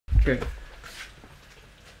Okay.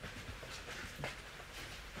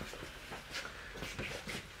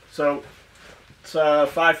 So it's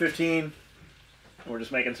 5:15. We're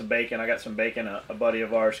just making some bacon. I got some bacon a buddy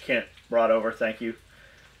of ours, Kent, brought over. Thank you.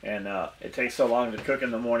 And it takes so long to cook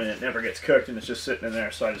in the morning, it never gets cooked, and it's just sitting in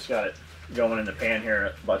there. So I just got it going in the pan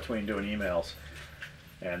here between doing emails.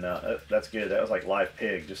 And that's good. That was like live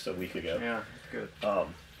pig just a week ago. Yeah, good.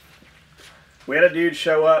 We had a dude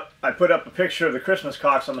show up. I put up a picture of the Christmas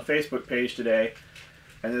cocks on the Facebook page today,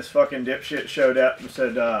 and this fucking dipshit showed up and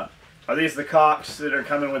said, are these the cocks that are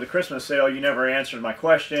coming with the Christmas sale? You never answered my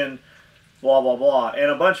question, blah, blah, blah.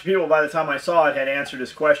 And a bunch of people, by the time I saw it, had answered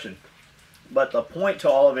his question. But the point to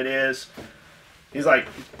all of it is, he's like,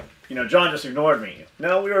 you know, John just ignored me.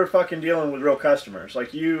 No, we were fucking dealing with real customers.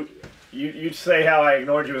 Like, you say how I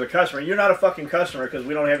ignored you as a customer. You're not a fucking customer because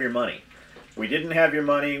we don't have your money. We didn't have your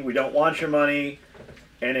money. We don't want your money.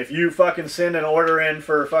 And if you fucking send an order in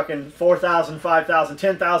for fucking $4,000,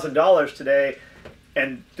 $5,000, $10,000 today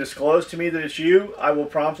and disclose to me that it's you, I will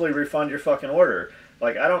promptly refund your fucking order.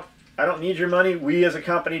 Like, I don't need your money. We as a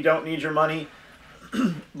company don't need your money.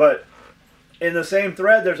 But in the same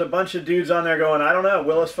thread, there's a bunch of dudes on there going, I don't know,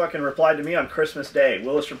 Willis fucking replied to me on Christmas Day.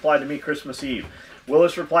 Willis replied to me Christmas Eve.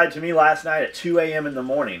 Willis replied to me last night at 2 a.m. in the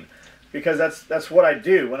morning. Because that's what I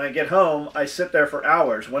do. When I get home, I sit there for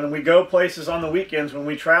hours. When we go places on the weekends, when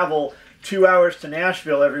we travel 2 hours to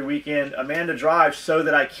Nashville every weekend, Amanda drives so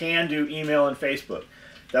that I can do email and Facebook.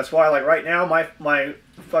 That's why, like, right now, my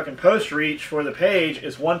fucking post reach for the page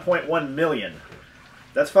is 1.1 million.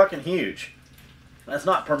 That's fucking huge. That's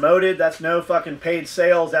not promoted. That's no fucking paid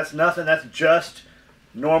sales. That's nothing. That's just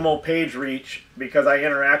normal page reach because I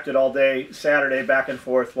interacted all day Saturday back and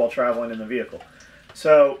forth while traveling in the vehicle.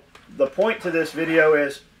 So the point to this video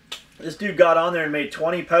is this dude got on there and made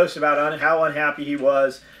 20 posts about how unhappy he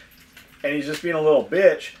was, and he's just being a little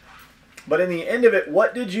bitch. But in the end of it,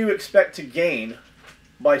 what did you expect to gain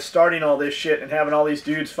by starting all this shit and having all these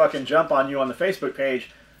dudes fucking jump on you on the Facebook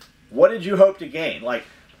page? What did you hope to gain? Like,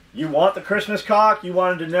 you want the Christmas cock? You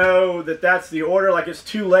wanted to know that that's the order? Like, it's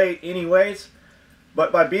too late anyways?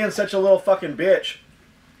 But by being such a little fucking bitch,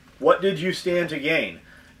 what did you stand to gain?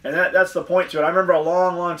 And that's the point to it. I remember a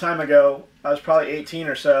long, long time ago, I was probably 18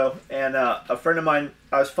 or so, and a friend of mine,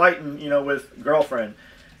 I was fighting, you know, with a girlfriend,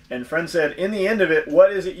 and friend said, in the end of it,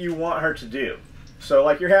 what is it you want her to do? So,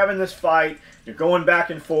 like, you're having this fight, you're going back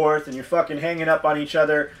and forth, and you're fucking hanging up on each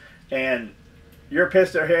other, and you're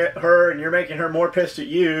pissed at her, and you're making her more pissed at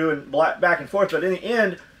you, and back and forth, but in the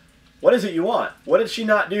end, what is it you want? What did she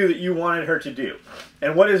not do that you wanted her to do?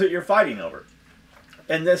 And what is it you're fighting over?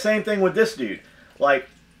 And the same thing with this dude. Like,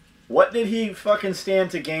 what did he fucking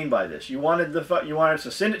stand to gain by this? You wanted us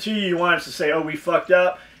to send it to you. You wanted us to say, "Oh, we fucked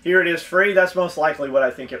up. Here it is, free." That's most likely what I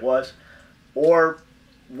think it was, or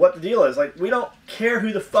what the deal is. Like, we don't care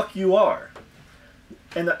who the fuck you are.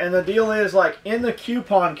 And the deal is, like, in the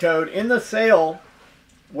coupon code in the sale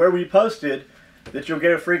where we posted that you'll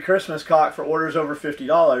get a free Christmas cock for orders over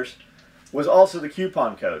 $50 was also the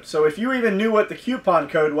coupon code. So if you even knew what the coupon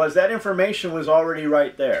code was, that information was already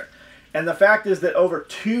right there. And the fact is that over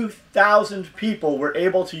 2,000 people were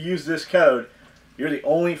able to use this code. You're the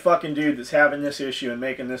only fucking dude that's having this issue and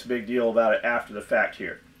making this big deal about it after the fact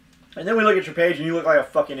here. And then we look at your page and you look like a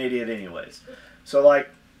fucking idiot anyways. So, like,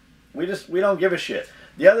 we don't give a shit.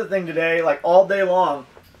 The other thing today, like, all day long,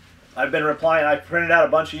 I've been replying. I printed out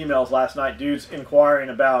a bunch of emails last night, dudes inquiring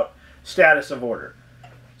about status of order.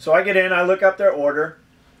 So I get in, I look up their order,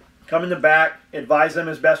 come in the back, advise them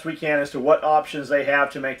as best we can as to what options they have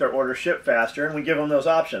to make their order ship faster, and we give them those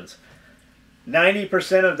options.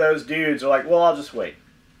 90% of those dudes are like, well, I'll just wait.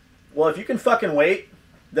 Well, if you can fucking wait,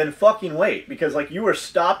 then fucking wait. Because, like, you are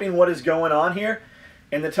stopping what is going on here,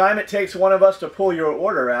 and the time it takes one of us to pull your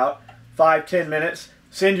order out, 5-10 minutes,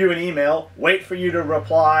 send you an email, wait for you to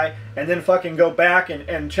reply, and then fucking go back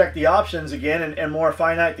and check the options again and more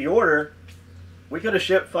finite the order, we could have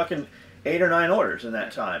shipped fucking 8 or 9 orders in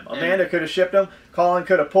that time. Amanda could have shipped them, Colin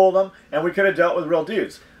could have pulled them, and we could have dealt with real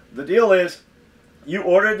dudes. The deal is, you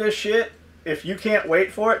ordered this shit. If you can't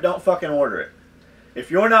wait for it, don't fucking order it.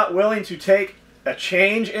 If you're not willing to take a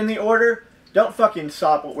change in the order, don't fucking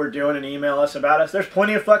stop what we're doing and email us about us. There's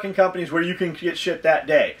plenty of fucking companies where you can get shit that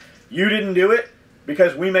day. You didn't do it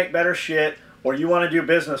because we make better shit or you want to do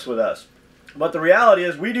business with us. But the reality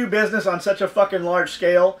is, we do business on such a fucking large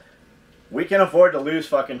scale, we can afford to lose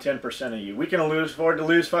fucking 10% of you. We can afford to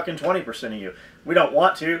lose fucking 20% of you. We don't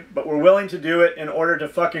want to, but we're willing to do it in order to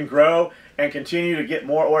fucking grow and continue to get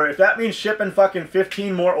more orders. If that means shipping fucking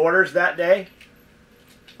 15 more orders that day,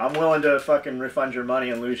 I'm willing to fucking refund your money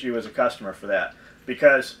and lose you as a customer for that.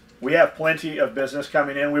 Because We have plenty of business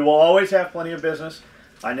coming in. We will always have plenty of business.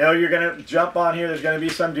 I know you're going to jump on here. There's going to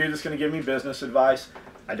be some dude that's going to give me business advice.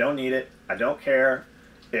 I don't need it. I don't care.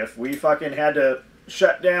 If we fucking had to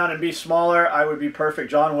shut down and be smaller, I would be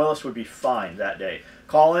perfect. John Willis would be fine that day.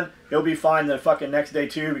 Colin, he'll be fine the fucking next day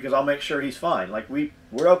too, because I'll make sure he's fine. Like, we're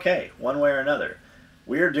okay one way or another.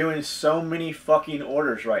 We are doing so many fucking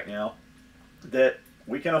orders right now that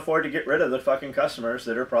we can afford to get rid of the fucking customers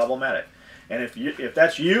that are problematic. And if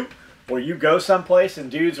that's you, or you go someplace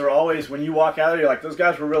and dudes are always, when you walk out, you're like, those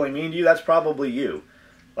guys were really mean to you, that's probably you.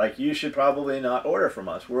 Like, you should probably not order from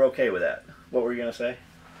us. We're okay with that. What were you going to say?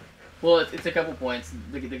 Well, it's a couple points.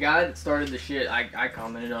 The guy that started the shit, I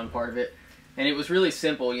commented on part of it. And it was really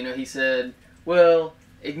simple. You know, he said, well,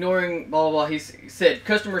 ignoring blah, blah, blah. He said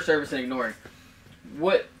customer service and ignoring.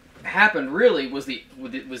 What happened really was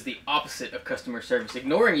the opposite of customer service.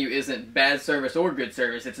 Ignoring you isn't bad service or good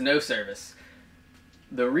service. It's no service.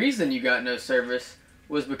 The reason you got no service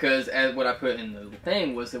was because, as what I put in the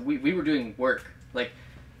thing, was that we were doing work. Like,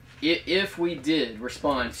 if we did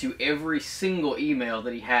respond to every single email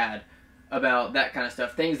that he had about that kind of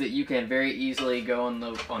stuff, things that you can very easily go on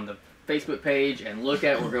the Facebook page and look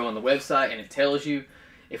at, or go on the website and it tells you.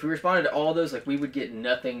 If we responded to all those, like, we would get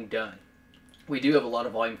nothing done. We do have a lot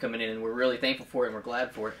of volume coming in, and we're really thankful for it, and we're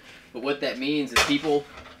glad for it. But what that means is people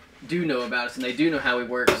do know about us, and they do know how we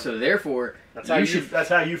work. So therefore, that's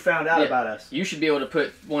how you found out about us. You should be able to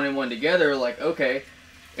put one and one together. Like, okay,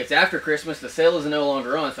 it's after Christmas, the sale is no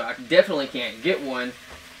longer on, so I definitely can't get one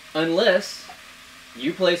unless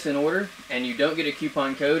you place an order and you don't get a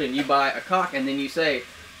coupon code and you buy a cock, and then you say,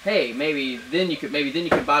 hey, maybe then you could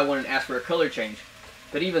buy one and ask for a color change.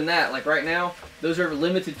 But even that, like right now, those are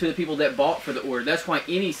limited to the people that bought for the order. That's why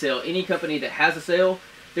any sale, any company that has a sale,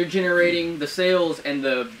 they're generating the sales and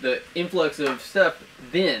the influx of stuff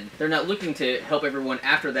then. They're not looking to help everyone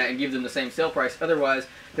after that and give them the same sale price. Otherwise,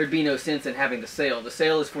 there'd be no sense in having the sale. The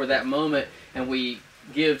sale is for that moment, and we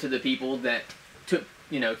give to the people that took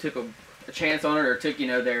a chance on it, or took,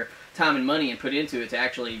 their time and money and put into it to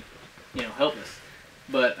actually, help us.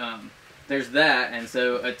 But there's that, and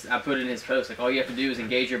so I put in his post, like, all you have to do is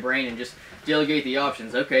engage your brain and just delegate the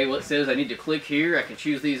options. Okay, well, it says I need to click here, I can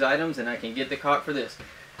choose these items, and I can get the cock for this.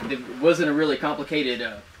 It wasn't a really complicated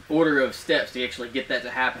order of steps to actually get that to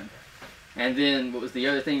happen. And then what was the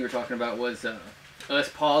other thing you were talking about was us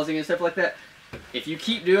pausing and stuff like that. If you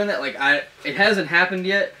keep doing that, like, it hasn't happened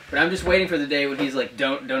yet, but I'm just waiting for the day when he's like,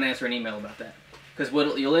 don't answer an email about that. Because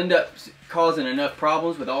you'll end up causing enough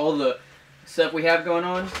problems with all the stuff we have going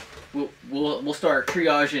on. We'll start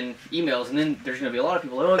triaging emails, and then there's going to be a lot of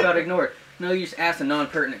people, oh, I got to ignore it. No, you just ask a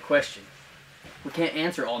non-pertinent question. We can't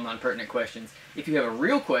answer all non-pertinent questions. If you have a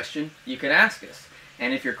real question, you can ask us.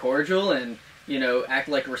 And if you're cordial and, act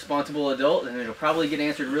like a responsible adult, then it'll probably get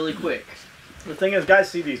answered really quick. The thing is, guys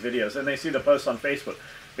see these videos, and they see the posts on Facebook,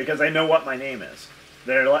 because they know what my name is.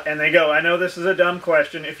 And they go, I know this is a dumb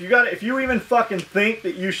question. If you even fucking think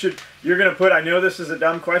that you're going to put, I know this is a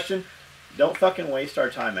dumb question, don't fucking waste our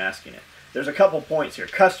time asking it. There's a couple points here.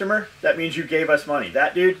 Customer, that means you gave us money.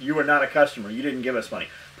 That dude, you were not a customer. You didn't give us money.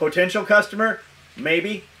 Potential customer,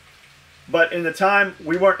 maybe. But in the time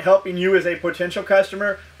we weren't helping you as a potential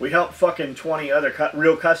customer, we helped fucking 20 other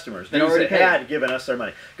real customers. Dudes that had given us their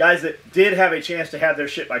money. Guys that did have a chance to have their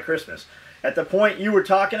shit by Christmas. At the point you were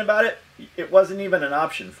talking about it, it wasn't even an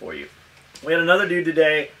option for you. We had another dude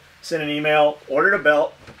today send an email, ordered a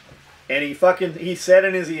belt, and he said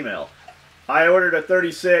in his email, I ordered a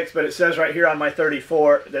 36, but it says right here on my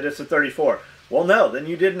 34 that it's a 34. Well, no, then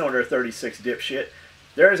you didn't order a 36, dipshit.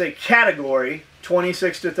 There is a category,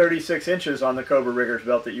 26 to 36 inches on the Cobra Riggers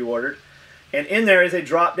belt that you ordered. And in there is a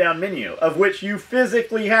drop-down menu, of which you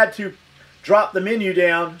physically had to drop the menu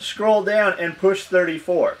down, scroll down, and push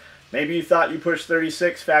 34. Maybe you thought you pushed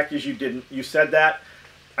 36. Fact is you didn't. You said that.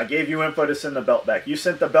 I gave you info to send the belt back. You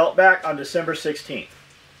sent the belt back on December 16th.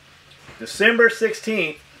 December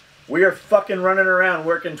 16th. We are fucking running around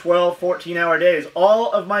working 12, 14-hour days.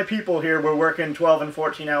 All of my people here were working 12 and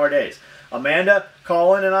 14-hour days. Amanda,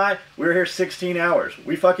 Colin, and I, we were here 16 hours.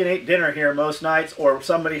 We fucking ate dinner here most nights, or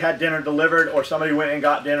somebody had dinner delivered, or somebody went and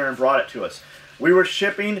got dinner and brought it to us. We were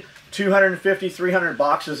shipping 250, 300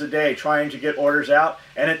 boxes a day trying to get orders out,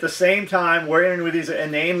 and at the same time, we're in with these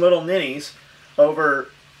inane little ninnies over,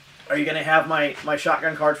 are you going to have my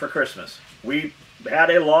shotgun card for Christmas? We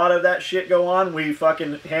had a lot of that shit go on. We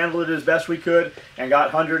fucking handled it as best we could and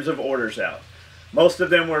got hundreds of orders out. Most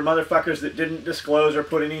of them were motherfuckers that didn't disclose or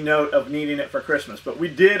put any note of needing it for Christmas. But we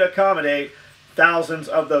did accommodate thousands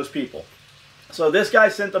of those people. So this guy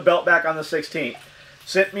sent the belt back on the 16th.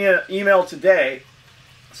 Sent me an email today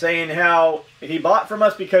saying how he bought from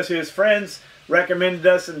us because his friends recommended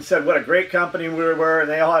us and said what a great company we were, and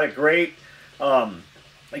they all had a great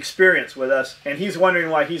experience with us, and he's wondering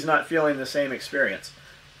why he's not feeling the same experience.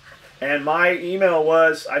 And my email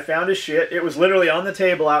was, I found his shit. It was literally on the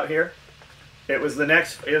table out here. It was in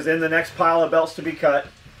the next pile of belts to be cut.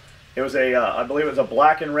 It was a, I believe it was a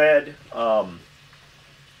black and red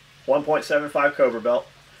 1.75 Cobra belt,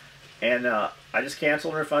 and I just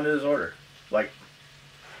canceled and refunded his order. Like,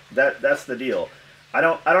 that's the deal. I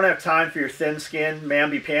don't have time for your thin skin,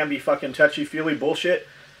 mamby-pamby, fucking touchy-feely bullshit.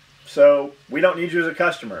 So we don't need you as a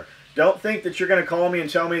customer. Don't think that you're going to call me and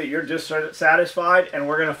tell me that you're dissatisfied and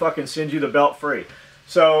we're going to fucking send you the belt free.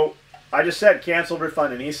 So I just said canceled,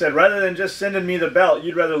 refund. And he said, rather than just sending me the belt,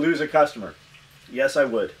 you'd rather lose a customer. Yes, I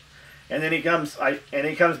would. And then he comes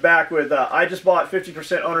back with, I just bought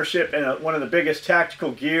 50% ownership in one of the biggest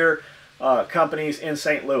tactical gear companies in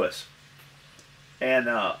St. Louis. And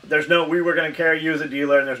we were going to carry you as a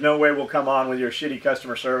dealer, and there's no way we'll come on with your shitty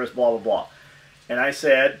customer service, blah, blah, blah. And I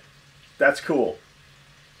said, that's cool.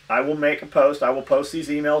 I will make a post. I will post these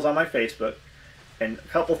emails on my Facebook, and a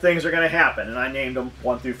couple things are going to happen. And I named them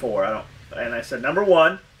 1 through 4. And I said, number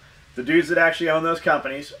 1, the dudes that actually own those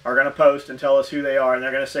companies are going to post and tell us who they are, and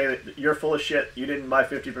they're going to say that you're full of shit. You didn't buy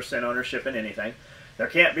 50% ownership in anything. There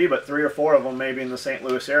can't be but 3 or 4 of them maybe in the St.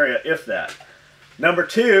 Louis area, if that. Number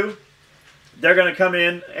 2, they're going to come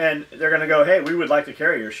in and they're going to go, hey, we would like to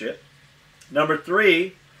carry your shit. Number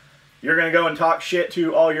 3, you're going to go and talk shit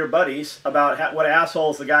to all your buddies about what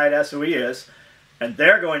assholes the guy at SOE is, and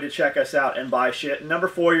they're going to check us out and buy shit. And number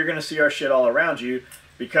 4, you're going to see our shit all around you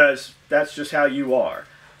because that's just how you are.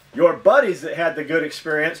 Your buddies that had the good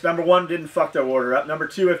experience, number 1, didn't fuck their order up. Number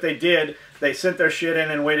 2, if they did, they sent their shit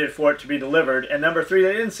in and waited for it to be delivered. And number 3,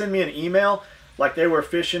 they didn't send me an email like they were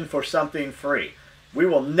fishing for something free. We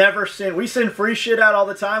will never send, we send free shit out all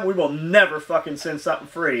the time. We will never fucking send something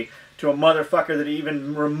free to a motherfucker that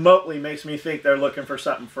even remotely makes me think they're looking for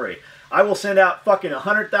something free. I will send out fucking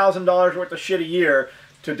 $100,000 worth of shit a year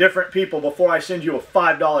to different people before I send you a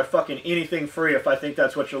 $5 fucking anything free if I think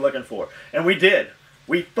that's what you're looking for. And we did.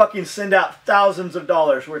 We fucking send out thousands of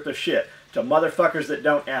dollars worth of shit to motherfuckers that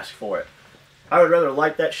don't ask for it. I would rather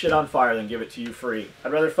light that shit on fire than give it to you free.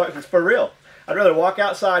 I'd rather it's for real. I'd rather walk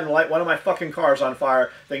outside and light one of my fucking cars on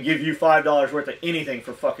fire than give you $5 worth of anything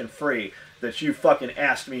for fucking free that you fucking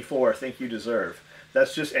asked me for or think you deserve.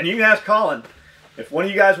 That's just, and you can ask Colin. If one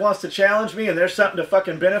of you guys wants to challenge me and there's something to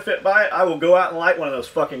fucking benefit by it, I will go out and light one of those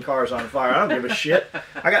fucking cars on fire. I don't give a shit.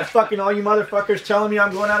 I got fucking all you motherfuckers telling me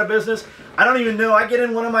I'm going out of business. I don't even know. I get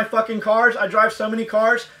in one of my fucking cars. I drive so many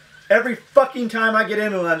cars. Every fucking time I get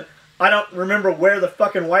in one, I don't remember where the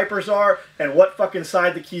fucking wipers are and what fucking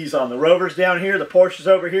side the key's on. The Rover's down here, the Porsche's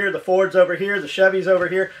over here, the Ford's over here, the Chevy's over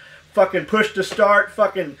here. Fucking push to start,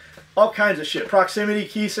 fucking all kinds of shit. Proximity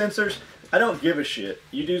key sensors. I don't give a shit.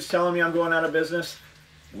 You dudes telling me I'm going out of business,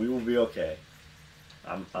 we will be okay.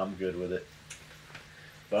 I'm good with it.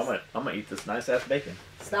 But I'm gonna eat this nice ass bacon.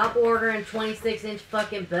 Stop ordering 26-inch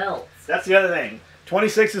fucking belts. That's the other thing.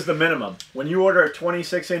 26 is the minimum. When you order a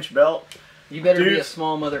 26-inch belt, you better be a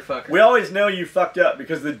small motherfucker. We always know you fucked up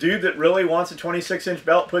because the dude that really wants a 26-inch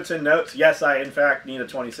belt puts in notes, yes, I in fact need a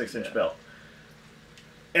 26-inch belt.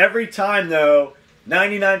 Every time though,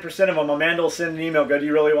 99% of them, Amanda will send an email, go, do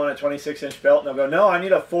you really want a 26-inch belt? And they'll go, no, I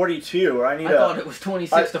need a 42, or I thought it was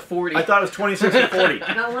 26 to 40. I thought it was 26 to 40.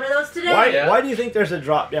 I got one of those today. Why do you think there's a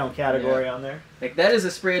drop-down category on there? Like, that is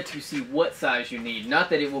a spread to see what size you need,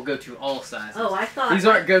 not that it will go to all sizes. Oh, I thought... These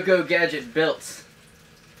aren't go-go gadget belts.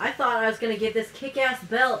 I thought I was going to get this kick-ass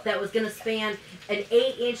belt that was going to span an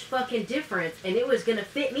 8-inch fucking difference, and it was going to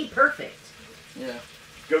fit me perfect. Yeah.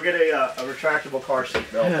 Go get a retractable car seat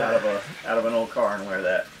belt out of an old car and wear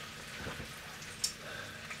that.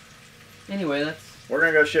 Anyway, we're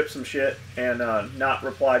gonna go ship some shit and not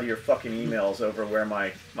reply to your fucking emails over where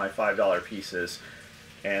my $5 piece is.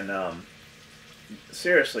 And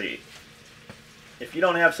seriously, if you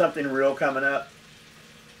don't have something real coming up,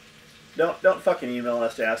 don't fucking email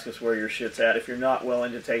us to ask us where your shit's at if you're not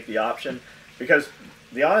willing to take the option. Because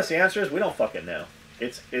the honest answer is we don't fucking know.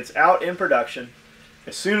 It's out in production.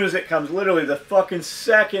 As soon as it comes, literally the fucking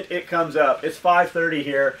second it comes up, it's 5:30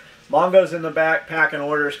 here. Mongo's in the back packing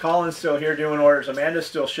orders. Colin's still here doing orders. Amanda's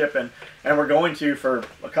still shipping. And we're going to for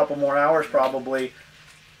a couple more hours probably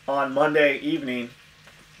on Monday evening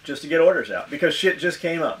just to get orders out. Because shit just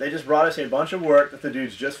came up. They just brought us a bunch of work that the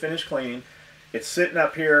dudes just finished cleaning. It's sitting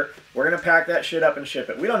up here. We're going to pack that shit up and ship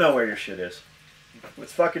it. We don't know where your shit is.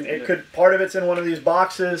 It's fucking, part of it's in one of these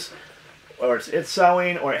boxes. or it's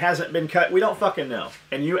sewing, or it hasn't been cut. We don't fucking know.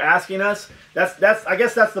 And you asking us, that's I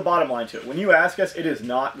guess that's the bottom line to it. When you ask us, it is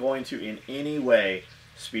not going to in any way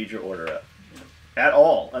speed your order up at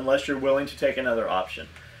all, unless you're willing to take another option.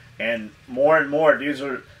 And more dudes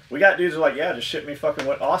we got dudes who are like, yeah, just ship me fucking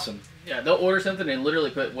what awesome. Yeah, they'll order something and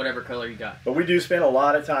literally put whatever color you got. But we do spend a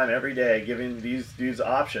lot of time every day giving these dudes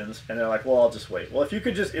options, and they're like, well, I'll just wait. Well, if you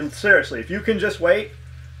could just, seriously, if you can just wait,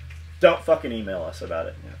 don't fucking email us about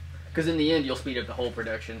it. Because in the end, you'll speed up the whole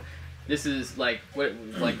production. This is like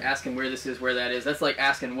asking where this is, where that is. That's like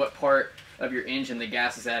asking what part of your engine the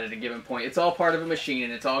gas is at a given point. It's all part of a machine,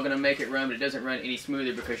 and it's all going to make it run, but it doesn't run any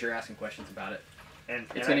smoother because you're asking questions about it. And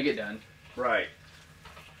it's going to get done. Right.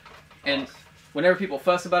 And whenever people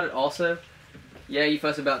fuss about it also, yeah, you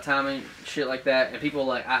fuss about timing, shit like that, and people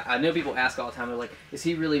like, I know people ask all the time, they're like, is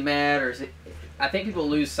he really mad, or is it, I think people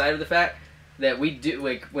lose sight of the fact that we do,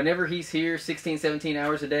 like, whenever he's here 16, 17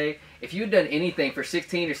 hours a day, if you had done anything for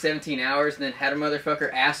 16 or 17 hours and then had a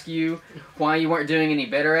motherfucker ask you why you weren't doing any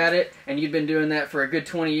better at it, and you'd been doing that for a good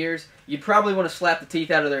 20 years, you'd probably want to slap the teeth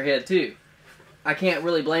out of their head too. I can't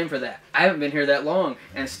really blame for that. I haven't been here that long,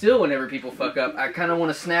 and still whenever people fuck up, I kind of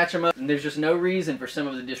want to snatch them up, and there's just no reason for some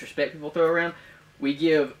of the disrespect people throw around. We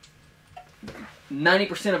give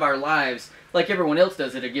 90% of our lives, like everyone else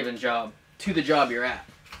does at a given job, to the job you're at.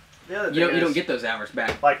 You don't get those hours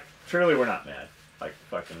back. Like, truly, we're not mad. Like,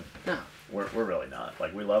 fucking, no. We're really not.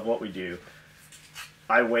 Like, we love what we do.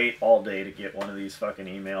 I wait all day to get one of these fucking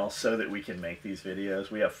emails so that we can make these videos.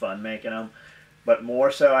 We have fun making them. But more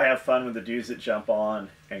so, I have fun with the dudes that jump on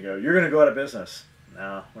and go, you're going to go out of business.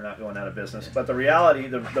 No, we're not going out of business. But the reality,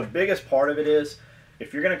 the biggest part of it is,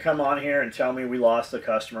 if you're going to come on here and tell me we lost a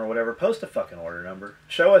customer or whatever, post a fucking order number.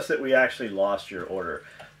 Show us that we actually lost your order.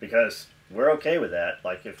 Because we're okay with that.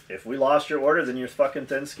 Like, if we lost your order, then you're fucking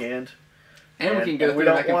thin-skinned. And we can go through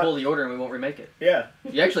and pull the order and we won't remake it. Yeah.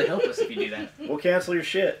 You actually help us if you do that. We'll cancel your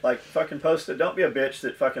shit. Like, fucking post it. Don't be a bitch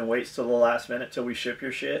that fucking waits till the last minute till we ship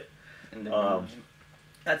your shit. And then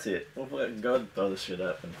that's it. We'll go ahead and throw this shit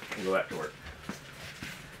up and we'll go back to work.